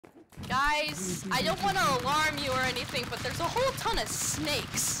Guys, I don't want to alarm you or anything, but there's a whole ton of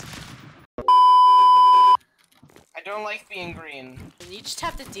snakes. I don't like being green. You just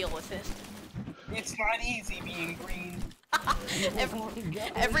have to deal with it. It's not easy being green.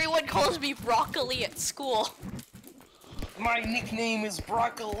 Everyone calls me broccoli at school. My nickname is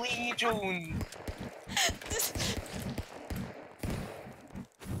Broccoli Jones.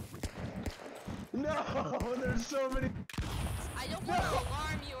 No, there's so many. I don't want to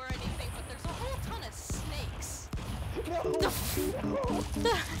alarm you or anything, but there's a whole ton of snakes. No. Oh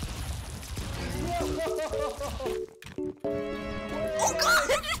god!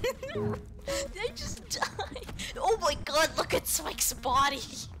 I just died. Oh my god, look at Spike's body.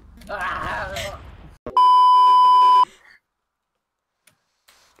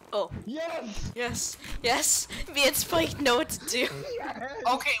 Oh. Yes! Yes. Yes. Me and Spike know what to do. Yes!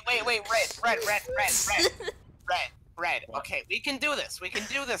 Okay, wait, red. Okay, we can do this. We can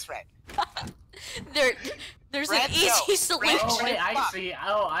do this, Red. There's Red, an easy solution. Oh wait, I see.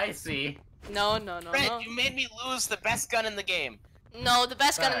 Oh, I see. No. Red, you made me lose the best gun in the game. No, the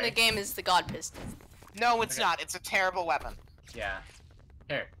best gun in Sorry. the game is the God Pistol. No, it's Okay. not. It's a terrible weapon. Yeah.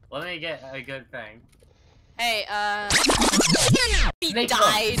 Here, let me get a good thing. Hey, he Snake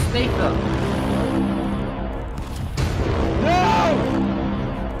died. Them. Snake them.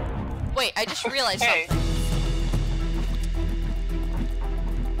 No! Wait, I just realized Hey. something.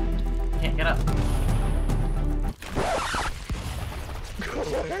 Can't get up.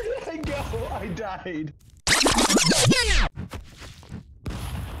 Where did I go? I died.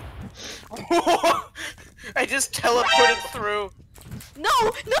 I just teleported through. No,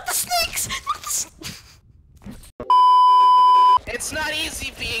 not the snakes! Not the It's not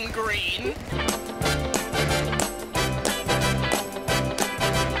easy being green.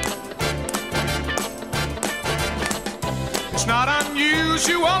 It's not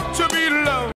unusual to be loved.